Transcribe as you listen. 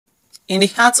In the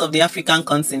heart of the African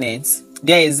continent,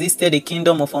 there existed a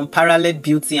kingdom of unparalleled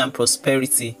beauty and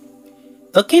prosperity.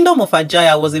 The kingdom of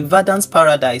Ajaya was a verdant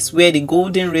paradise where the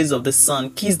golden rays of the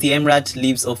sun kissed the emerald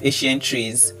leaves of ancient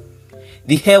trees.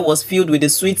 The air was filled with the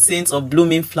sweet scents of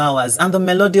blooming flowers, and the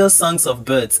melodious songs of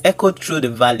birds echoed through the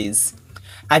valleys.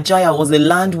 Ajaya was a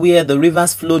land where the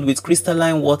rivers flowed with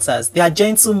crystalline waters, their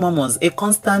gentle murmurs a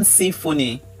constant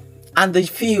symphony, and the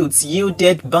fields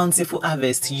yielded bountiful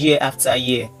harvests year after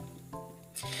year.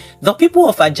 The people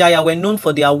of Ajaya were known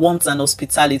for their warmth and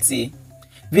hospitality.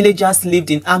 Villagers lived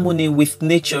in harmony with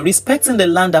nature, respecting the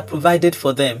land that provided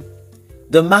for them.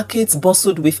 The markets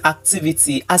bustled with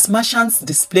activity as merchants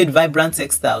displayed vibrant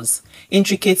textiles,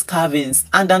 intricate carvings,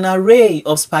 and an array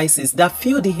of spices that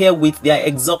filled the air with their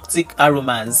exotic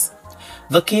aromas.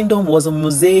 The kingdom was a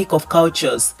mosaic of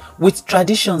cultures, with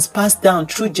traditions passed down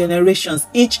through generations,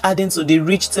 each adding to the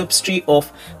rich tapestry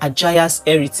of Ajaya's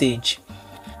heritage.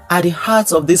 At the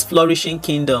heart of this flourishing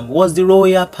kingdom was the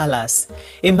royal palace,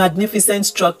 a magnificent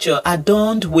structure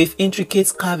adorned with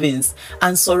intricate carvings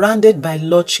and surrounded by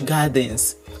lush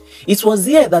gardens. It was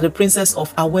here that the princess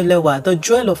of Awelewa, the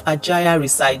jewel of Ajaya,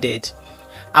 resided.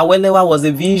 Awelewa was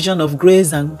a vision of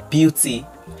grace and beauty,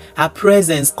 her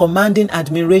presence commanding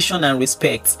admiration and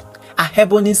respect. Her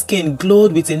ebony skin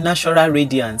glowed with a natural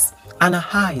radiance, and her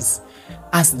eyes,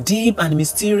 as deep and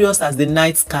mysterious as the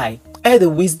night sky, held the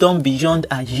wisdom beyond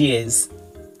her years.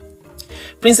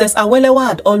 Princess Awelewa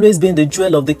had always been the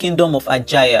jewel of the kingdom of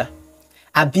Ajaya.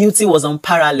 Her beauty was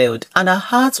unparalleled, and her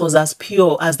heart was as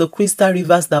pure as the crystal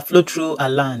rivers that flow through her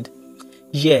land.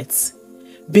 Yet,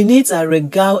 beneath her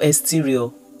regal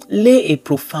exterior lay a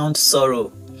profound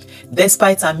sorrow.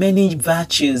 Despite her many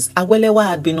virtues, Awelewa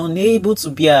had been unable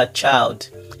to bear a child.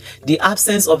 The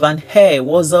absence of an heir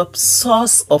was a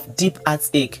source of deep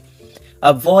heartache,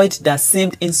 a void that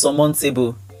seemed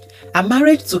insurmountable. Her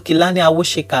marriage to Kilani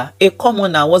Awosheka, a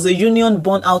commoner, was a union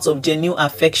born out of genuine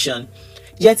affection,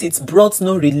 yet it brought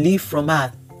no relief from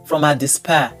her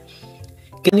despair.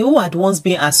 Kenny, who had once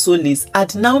been her solace,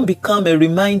 had now become a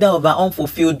reminder of her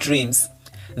unfulfilled dreams.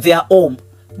 Their home,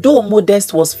 though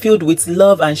modest, was filled with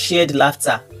love and shared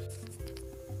laughter.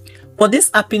 But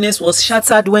this happiness was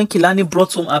shattered when Kilani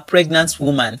brought home a pregnant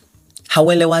woman,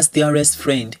 Awelewa's dearest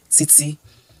friend, Titi,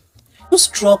 who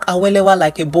struck Awelewa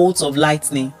like a bolt of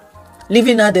lightning,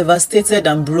 leaving her devastated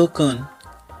and broken.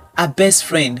 Her best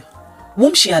friend,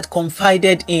 whom she had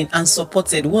confided in and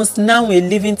supported, was now a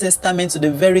living testament to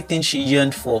the very thing she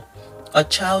yearned for, a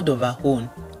child of her own.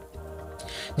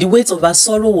 The weight of her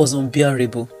sorrow was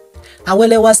unbearable.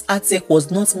 Awelewa's heartache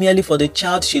was not merely for the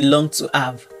child she longed to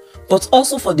have, but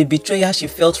also for the betrayal she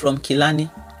felt from Kilani,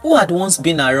 who had once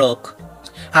been a rock.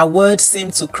 Her world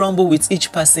seemed to crumble with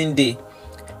each passing day.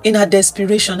 In her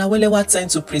desperation, Awelewa turned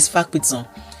to Priest Fakpiton,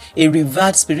 a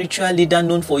revered spiritual leader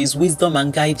known for his wisdom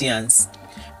and guidance.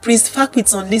 Priest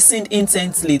Fakpiton listened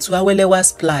intently to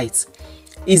Awelewa's plight,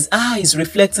 his eyes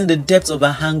reflecting the depth of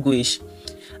her anguish.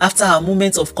 After a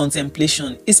moment of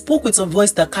contemplation, he spoke with a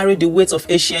voice that carried the weight of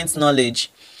ancient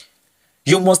knowledge.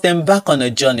 "You must embark on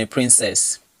a journey,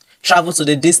 princess. Travel to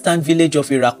the distant village of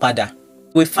Irapada. You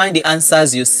will find the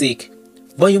answers you seek,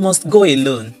 but you must go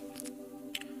alone."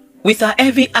 With her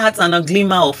heavy heart and a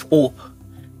glimmer of hope,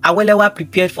 Awelewa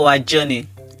prepared for her journey.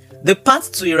 The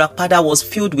path to Irapada was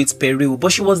filled with peril,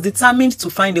 but she was determined to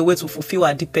find a way to fulfill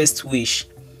her deepest wish.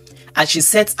 As she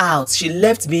set out, she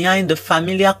left behind the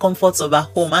familiar comforts of her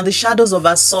home and the shadows of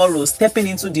her sorrow, stepping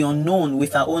into the unknown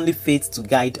with her only faith to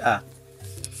guide her.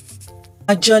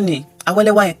 On her journey,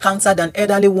 Awelewa encountered an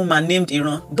elderly woman named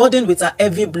Iran, burdened with a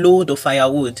heavy load of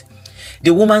firewood.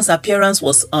 The woman's appearance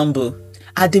was humble,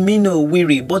 her demeanor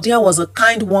weary, but there was a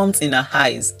kind warmth in her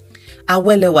eyes.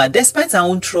 Awelewa, despite her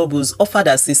own troubles, offered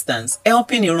assistance,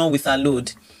 helping Iran with her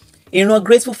load. Iran,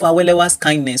 grateful for Awelewa's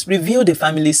kindness, revealed the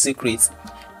family secret.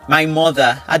 "My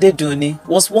mother, Adeduni,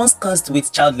 was once cursed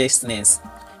with childlessness.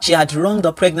 She had wronged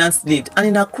a pregnant slave, and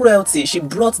in her cruelty, she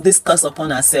brought this curse upon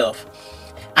herself.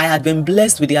 I had been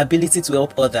blessed with the ability to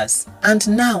help others, and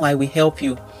now I will help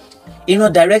you."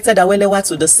 Iran directed Awelewa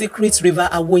to the secret river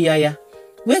Awoyaya,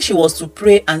 where she was to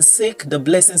pray and seek the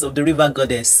blessings of the river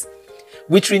goddess.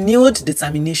 With renewed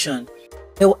determination,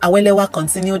 Awelewa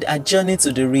continued her journey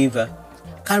to the river,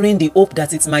 carrying the hope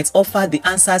that it might offer the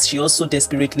answers she also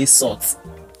desperately sought.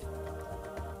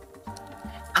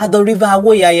 At the river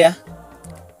Awoyaya,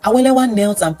 Awelewa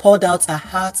knelt and poured out her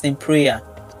heart in prayer.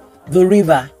 The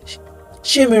river,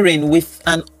 shimmering with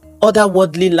an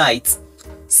otherworldly light,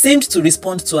 seemed to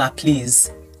respond to her pleas.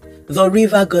 The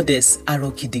river goddess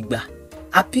Arogidigba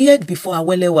appeared before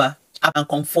Awelewa and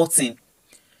comforting.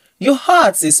 "Your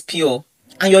heart is pure,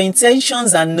 and your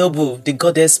intentions are noble," the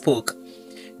goddess spoke.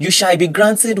 You shall be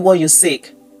granted what you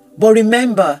seek. But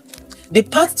remember, the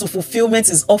path to fulfillment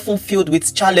is often filled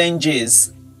with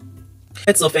challenges.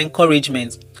 Words of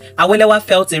encouragement, Awelewa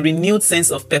felt a renewed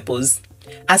sense of purpose.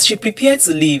 As she prepared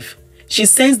to leave, she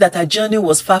sensed that her journey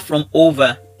was far from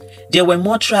over. There were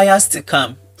more trials to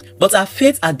come, but her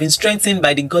faith had been strengthened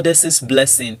by the goddess's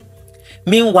blessing.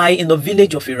 Meanwhile, in the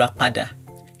village of Irapada,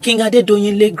 King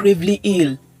Adedoyin lay gravely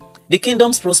ill. The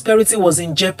kingdom's prosperity was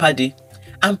in jeopardy,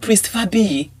 and Priest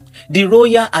Fabiyi, the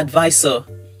royal advisor,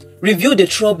 revealed a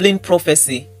troubling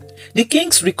prophecy. The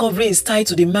king's recovery is tied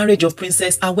to the marriage of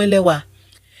Princess Awelewa.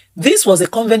 This was a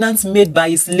covenant made by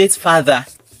his late father.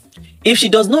 If she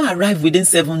does not arrive within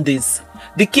 7 days,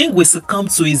 the king will succumb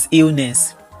to his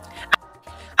illness.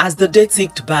 As the day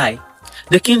ticked by,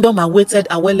 the kingdom awaited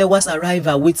Awelewa's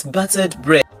arrival with bated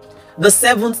breath. The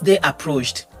 7th day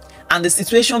approached, and the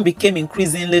situation became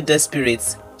increasingly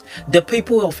desperate. The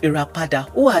people of Irapada,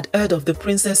 who had heard of the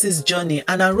princess's journey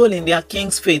and her role in their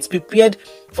king's fate, prepared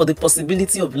for the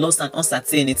possibility of loss and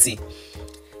uncertainty.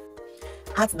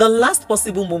 At the last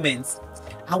possible moment,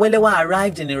 Awelewa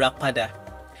arrived in Irapada.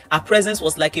 Her presence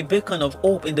was like a beacon of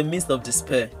hope in the midst of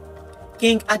despair.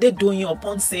 King Adedoyin,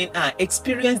 upon seeing her,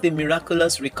 experienced a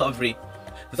miraculous recovery.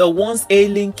 The once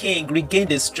ailing king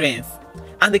regained his strength,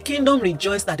 and the kingdom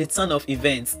rejoiced at the turn of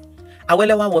events.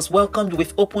 Awelewa was welcomed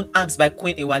with open arms by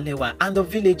Queen Iwalewa and the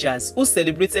villagers, who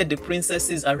celebrated the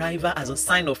princess's arrival as a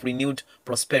sign of renewed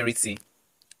prosperity.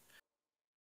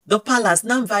 The palace,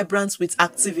 now vibrant with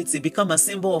activity, became a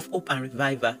symbol of hope and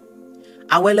revival.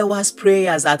 Awelewa's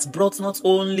prayers had brought not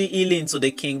only healing to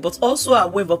the king, but also a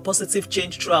wave of positive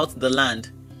change throughout the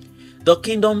land. The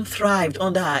kingdom thrived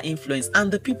under her influence,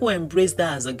 and the people embraced her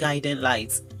as a guiding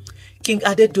light. King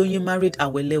Adedoyin married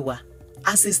Awelewa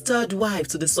as his third wife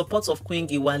to the support of Queen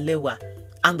Iwalewa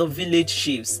and the village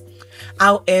chiefs.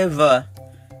 However,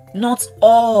 not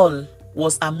all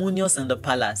was harmonious in the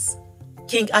palace.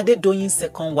 King Adedoyin's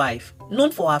second wife, known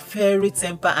for her fiery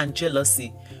temper and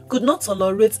jealousy, could not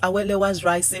tolerate Awelewa's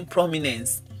rising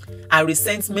prominence. Her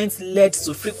resentment led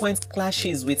to frequent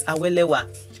clashes with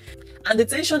Awelewa, and the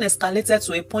tension escalated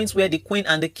to a point where the queen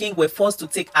and the king were forced to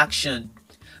take action.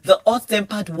 The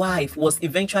hot-tempered wife was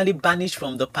eventually banished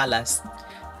from the palace,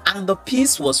 and the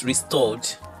peace was restored.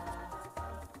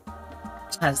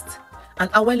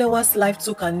 And Awelewa's life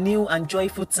took a new and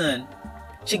joyful turn.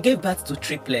 She gave birth to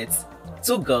triplets,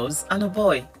 2 girls and a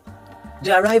boy.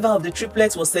 The arrival of the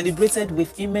triplets was celebrated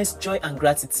with immense joy and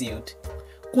gratitude.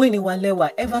 Queen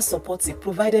Iwalewa, ever supportive,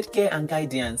 provided care and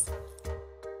guidance.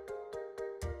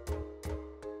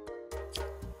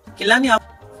 Kilani,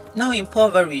 now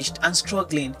impoverished and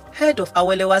struggling, heard of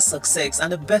Awelewa's success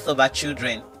and the birth of her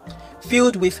children.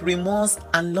 Filled with remorse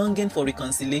and longing for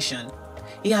reconciliation,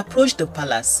 he approached the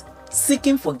palace,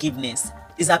 seeking forgiveness.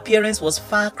 His appearance was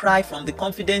far cry from the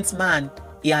confident man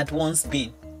he had once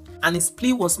been, and his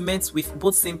plea was met with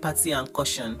both sympathy and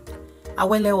caution.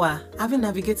 Awelewa, having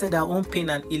navigated her own pain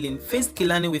and healing, faced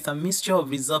Kilani with a mixture of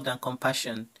reserve and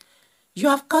compassion. "You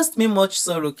have caused me much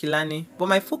sorrow, Kilani, but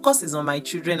my focus is on my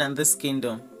children and this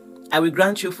kingdom. I will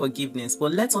grant you forgiveness,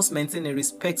 but let us maintain a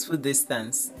respectful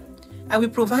distance. I will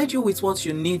provide you with what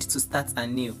you need to start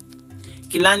anew."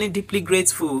 Kilani, deeply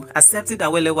grateful, accepted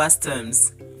Awelewa's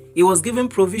terms. He was given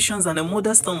provisions and a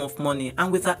modest sum of money,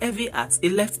 and with a heavy heart, he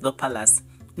left the palace,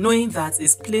 knowing that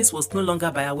his place was no longer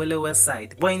by Awelewa's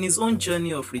side, but in his own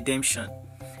journey of redemption.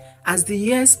 As the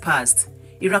years passed,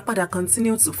 Irapada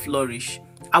continued to flourish.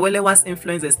 Awelewa's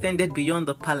influence extended beyond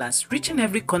the palace, reaching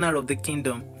every corner of the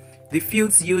kingdom. The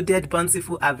fields yielded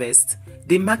bountiful harvests,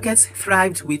 the markets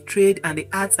thrived with trade, and the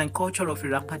arts and culture of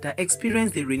Irapada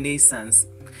experienced a renaissance.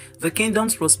 The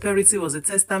kingdom's prosperity was a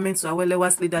testament to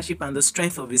Awelewa's leadership and the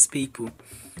strength of his people.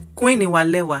 Queen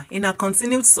Iwalewa, in her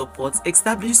continued support,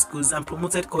 established schools and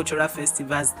promoted cultural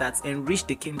festivals that enriched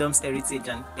the kingdom's heritage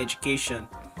and education.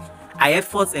 Her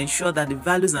efforts ensured that the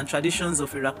values and traditions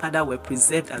of Irapada were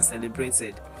preserved and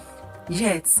celebrated.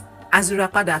 Yet, as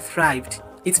Irapada thrived,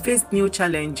 it faced new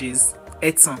challenges.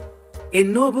 Etan, a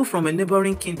noble from a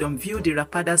neighboring kingdom, viewed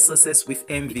Irapada's success with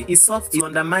envy. He sought to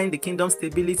undermine the kingdom's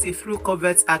stability through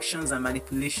covert actions and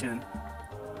manipulation.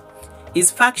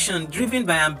 His faction, driven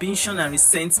by ambition and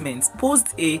resentment, posed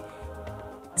a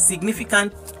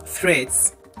significant threat.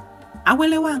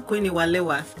 Awelewa and Queen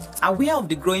Iwalewa, aware of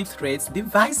the growing threats,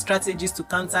 devised strategies to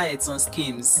counter Etan's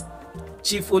schemes.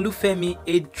 Chief Olufemi,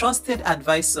 a trusted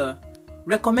advisor,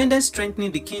 recommended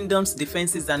strengthening the kingdom's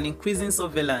defenses and increasing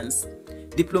surveillance.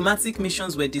 Diplomatic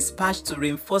missions were dispatched to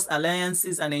reinforce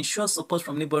alliances and ensure support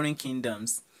from neighboring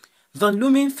kingdoms. The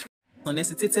looming threat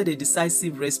necessitated a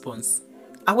decisive response.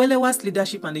 Awelewa's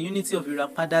leadership and the unity of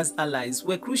Irapada's allies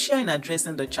were crucial in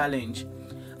addressing the challenge.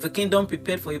 The kingdom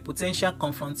prepared for a potential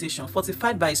confrontation,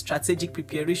 fortified by strategic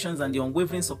preparations and the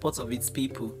unwavering support of its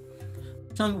people.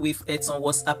 The action with Eton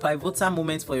was a pivotal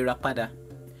moment for Irapada.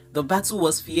 The battle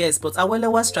was fierce, but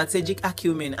Awelewa's strategic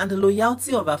acumen and the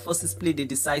loyalty of her forces played a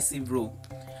decisive role.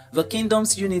 The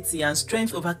kingdom's unity and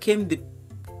strength overcame the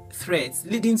threats,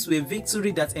 leading to a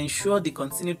victory that ensured the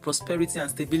continued prosperity and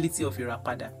stability of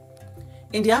Irapada.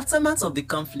 In the aftermath of the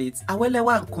conflict,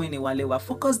 Awelewa and Queen Ewalewa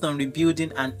focused on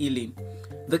rebuilding and healing.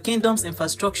 The kingdom's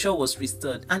infrastructure was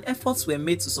restored and efforts were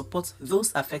made to support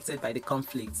those affected by the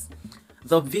conflict.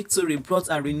 The victory brought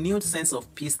a renewed sense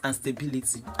of peace and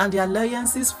stability, and the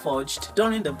alliances forged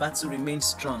during the battle remained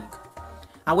strong.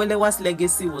 Awelewa's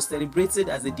legacy was celebrated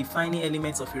as a defining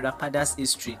element of Irapada's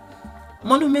history.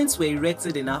 Monuments were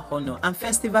erected in her honor and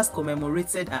festivals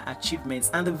commemorated her achievements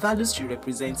and the values she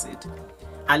represented.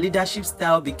 Her leadership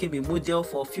style became a model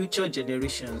for future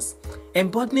generations,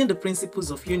 embodying the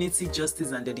principles of unity,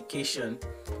 justice, and dedication.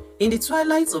 In the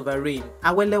twilight of her reign,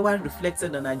 Awelewa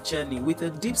reflected on her journey with a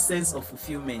deep sense of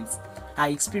fulfillment. Her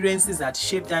experiences had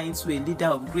shaped her into a leader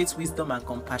of great wisdom and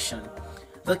compassion.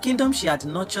 The kingdom she had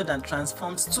nurtured and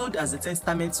transformed stood as a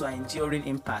testament to her enduring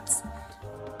impact.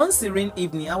 One serene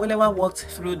evening, Awelewa walked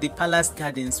through the palace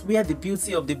gardens where the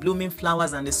beauty of the blooming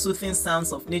flowers and the soothing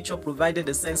sounds of nature provided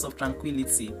a sense of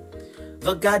tranquility.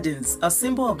 The gardens, a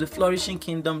symbol of the flourishing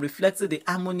kingdom, reflected the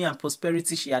harmony and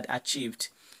prosperity she had achieved.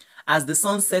 As the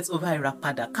sun set over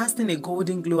Irapada, casting a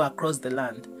golden glow across the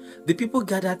land, the people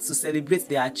gathered to celebrate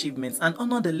their achievements and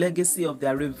honor the legacy of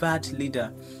their revered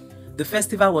leader. The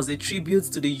festival was a tribute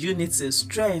to the unity,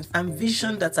 strength, and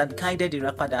vision that had guided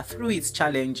Irapada through its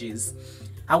challenges.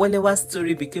 Awelewa's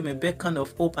story became a beacon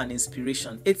of hope and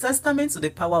inspiration, a testament to the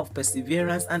power of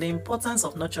perseverance and the importance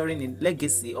of nurturing a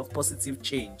legacy of positive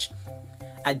change.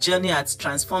 Her journey had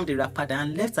transformed Irapada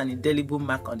and left an indelible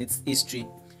mark on its history.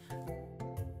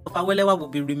 Awelewa will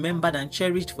be remembered and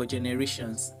cherished for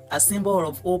generations, a symbol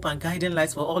of hope and guiding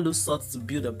light for all who sought to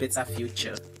build a better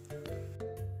future.